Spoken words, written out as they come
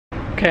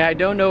Okay, I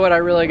don't know what I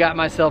really got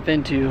myself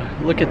into.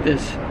 Look at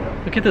this.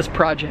 Look at this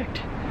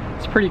project.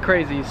 It's pretty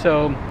crazy.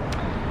 So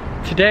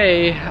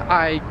today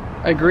I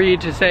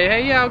agreed to say,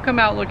 hey, yeah, I'll come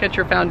out and look at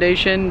your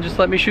foundation. Just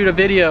let me shoot a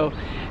video.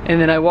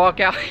 And then I walk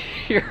out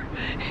here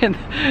and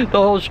the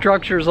whole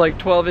structure is like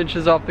 12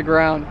 inches off the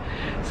ground.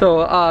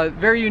 So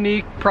very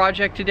unique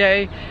project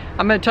today.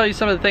 I'm going to tell you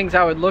some of the things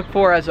I would look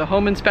for as a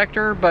home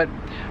inspector, but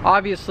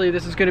obviously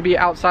this is going to be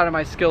outside of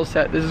my skill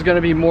set. This is going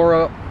to be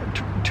more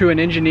to an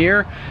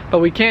engineer, but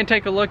we can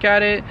take a look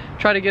at it,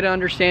 try to get an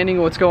understanding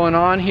of what's going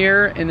on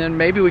here, and then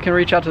maybe we can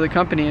reach out to the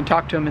company and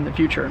talk to them in the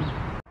future.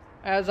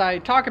 As I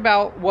talk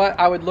about what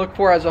I would look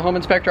for as a home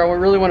inspector, I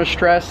really want to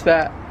stress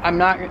that I'm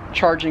not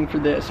charging for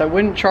this. I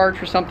wouldn't charge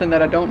for something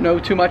that I don't know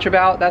too much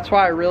about. That's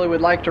why I really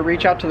would like to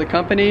reach out to the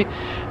company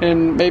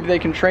and maybe they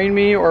can train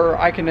me, or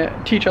I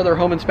can teach other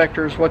home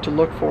inspectors what to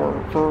look for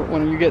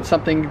when you get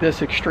something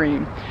this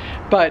extreme.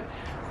 But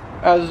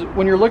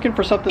when you're looking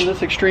for something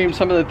this extreme,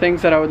 some of the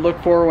things that I would look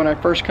for when I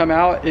first come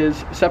out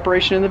is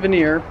separation in the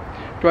veneer.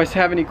 Do I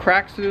have any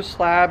cracks through the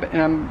slab?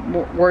 And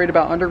I'm worried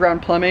about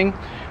underground plumbing.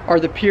 Are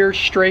the piers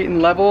straight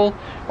and level?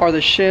 Are the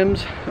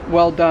shims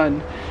well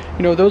done?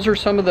 You know, those are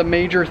some of the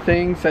major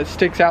things that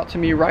sticks out to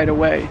me right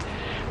away.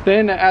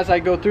 Then as I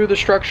go through the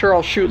structure,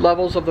 I'll shoot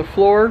levels of the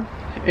floor.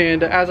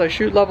 And as I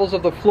shoot levels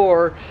of the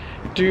floor,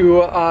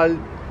 do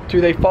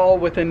they fall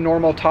within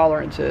normal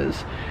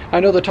tolerances? I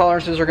know the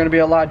tolerances are going to be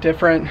a lot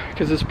different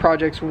because this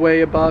project's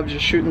way above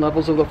just shooting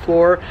levels of the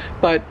floor,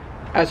 but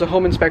as a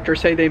home inspector,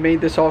 say they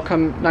made this all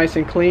come nice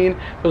and clean,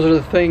 those are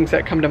the things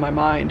that come to my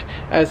mind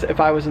as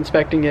if I was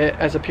inspecting it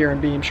as a pier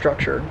and beam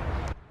structure.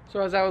 So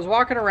as I was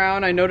walking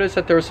around, I noticed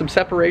that there was some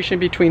separation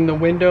between the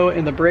window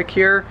and the brick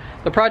here.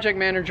 The project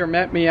manager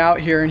met me out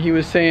here and he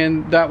was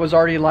saying that was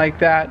already like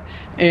that,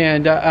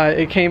 and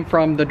it came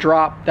from the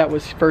drop that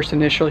was first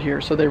initial here.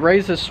 So they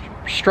raised this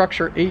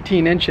structure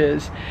 18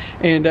 inches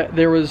and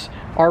there was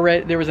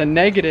a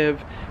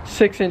negative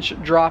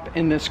 6-inch drop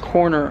in this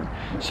corner.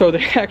 So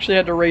they actually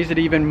had to raise it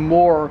even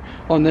more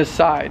on this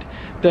side.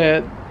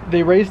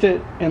 They raised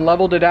it and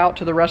leveled it out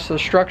to the rest of the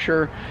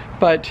structure,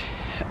 but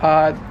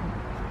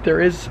there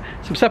is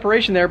some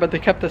separation there, but they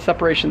kept the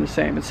separation the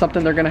same. It's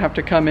something they're gonna have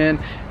to come in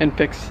and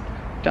fix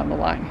down the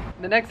line.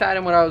 The next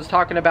item, when I was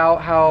talking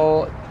about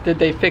how did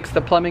they fix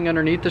the plumbing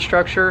underneath the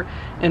structure,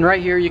 and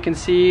right here you can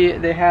see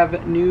they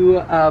have new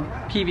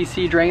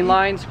PVC drain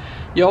lines.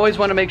 You always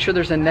want to make sure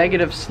there's a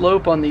negative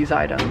slope on these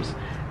items.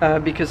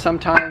 Because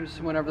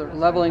sometimes whenever they're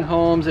leveling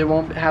homes, it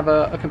won't have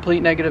a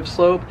complete negative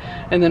slope.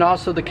 And then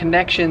also the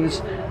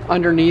connections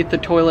underneath the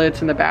toilets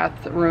and the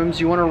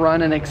bathrooms, you want to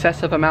run an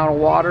excessive amount of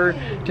water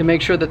to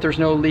make sure that there's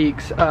no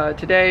leaks.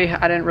 Today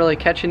I didn't really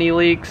catch any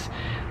leaks,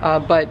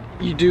 but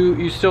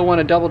you still want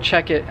to double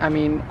check it. I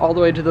mean, all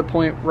the way to the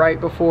point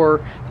right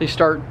before they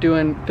start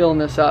filling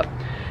this up.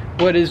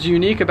 What is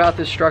unique about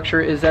this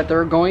structure is that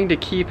they're going to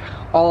keep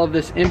all of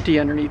this empty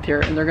underneath here,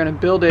 and they're going to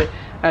build it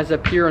as a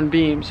pier and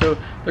beam. So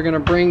they're going to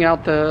bring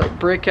out the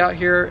brick out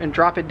here and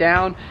drop it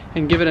down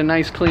and give it a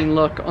nice clean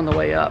look on the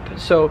way up.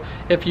 So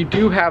if you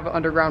do have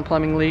underground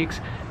plumbing leaks,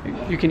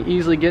 you can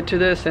easily get to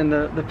this and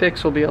the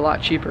fix will be a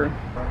lot cheaper.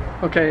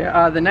 Okay,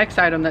 the next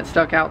item that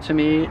stuck out to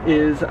me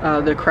is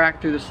the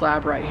crack through the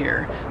slab right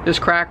here. This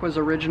crack was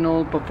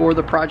original before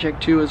the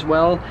project too as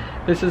well.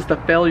 This is the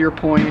failure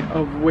point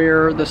of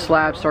where the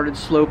slab started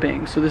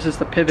sloping. So this is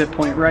the pivot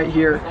point right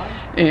here.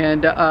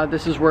 And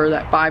this is where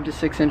that 5 to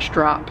 6 inch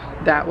drop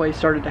that way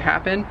started to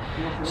happen.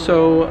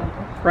 So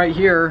right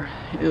here,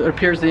 it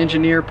appears the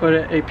engineer put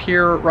a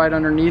pier right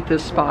underneath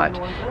this spot,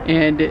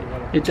 and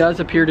it does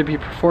appear to be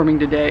performing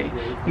today.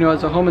 You know,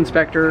 as a home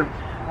inspector,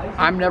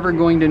 I'm never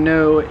going to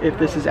know if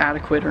this is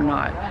adequate or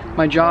not.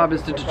 My job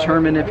is to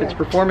determine if it's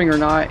performing or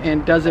not,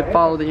 and does it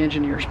follow the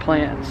engineer's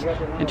plans.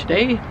 And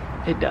today,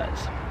 it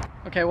does.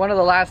 Okay, one of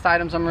the last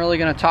items I'm really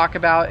going to talk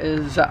about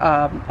is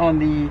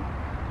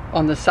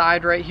on the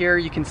side right here.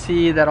 You can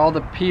see that all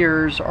the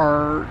piers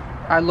are,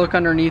 I look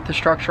underneath the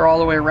structure all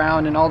the way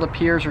around, and all the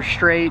piers are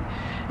straight,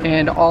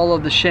 and all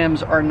of the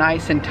shims are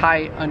nice and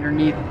tight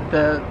underneath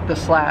the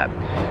slab.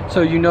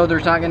 So you know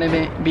there's not going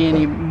to be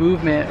any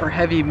movement or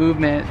heavy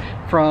movement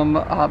from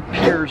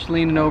piers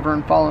leaning over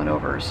and falling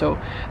over. So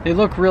they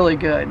look really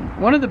good.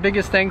 One of the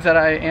biggest things that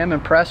I am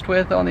impressed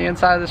with on the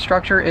inside of the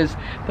structure is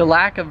the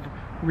lack of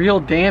real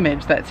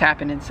damage that's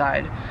happened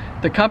inside.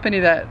 The company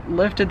that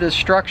lifted this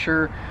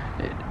structure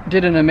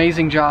did an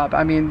amazing job.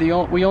 I mean,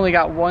 we only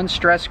got one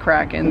stress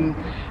crack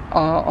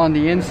on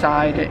the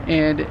inside,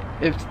 and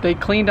if they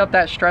cleaned up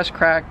that stress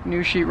crack,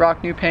 new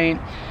sheetrock, new paint,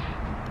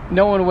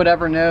 no one would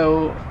ever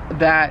know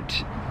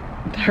that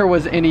there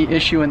was any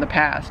issue in the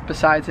past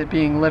besides it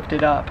being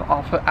lifted up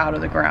out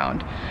of the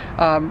ground.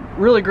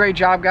 Really great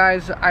job,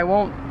 guys.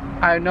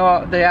 I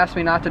know they asked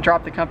me not to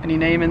drop the company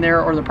name in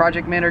there, or the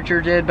project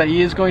manager did, but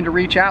he is going to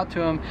reach out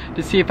to him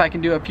to see if I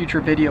can do a future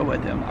video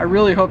with him. I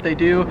really hope they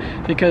do,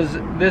 because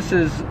this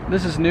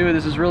is new,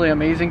 this is really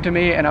amazing to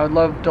me, and I would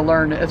love to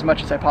learn as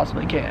much as I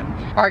possibly can.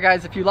 Alright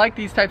guys, if you like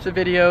these types of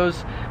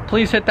videos,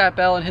 please hit that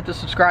bell and hit the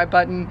subscribe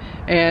button,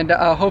 and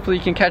hopefully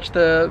you can catch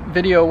the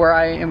video where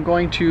I am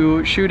going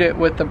to shoot it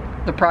with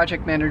the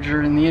project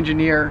manager and the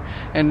engineer,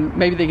 and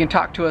maybe they can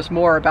talk to us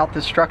more about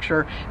this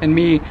structure and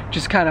me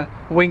just kind of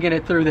winging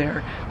it through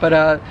there.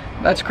 But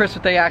that's Chris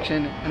with A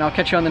Action, and I'll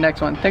catch you on the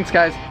next one. Thanks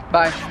guys,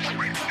 bye.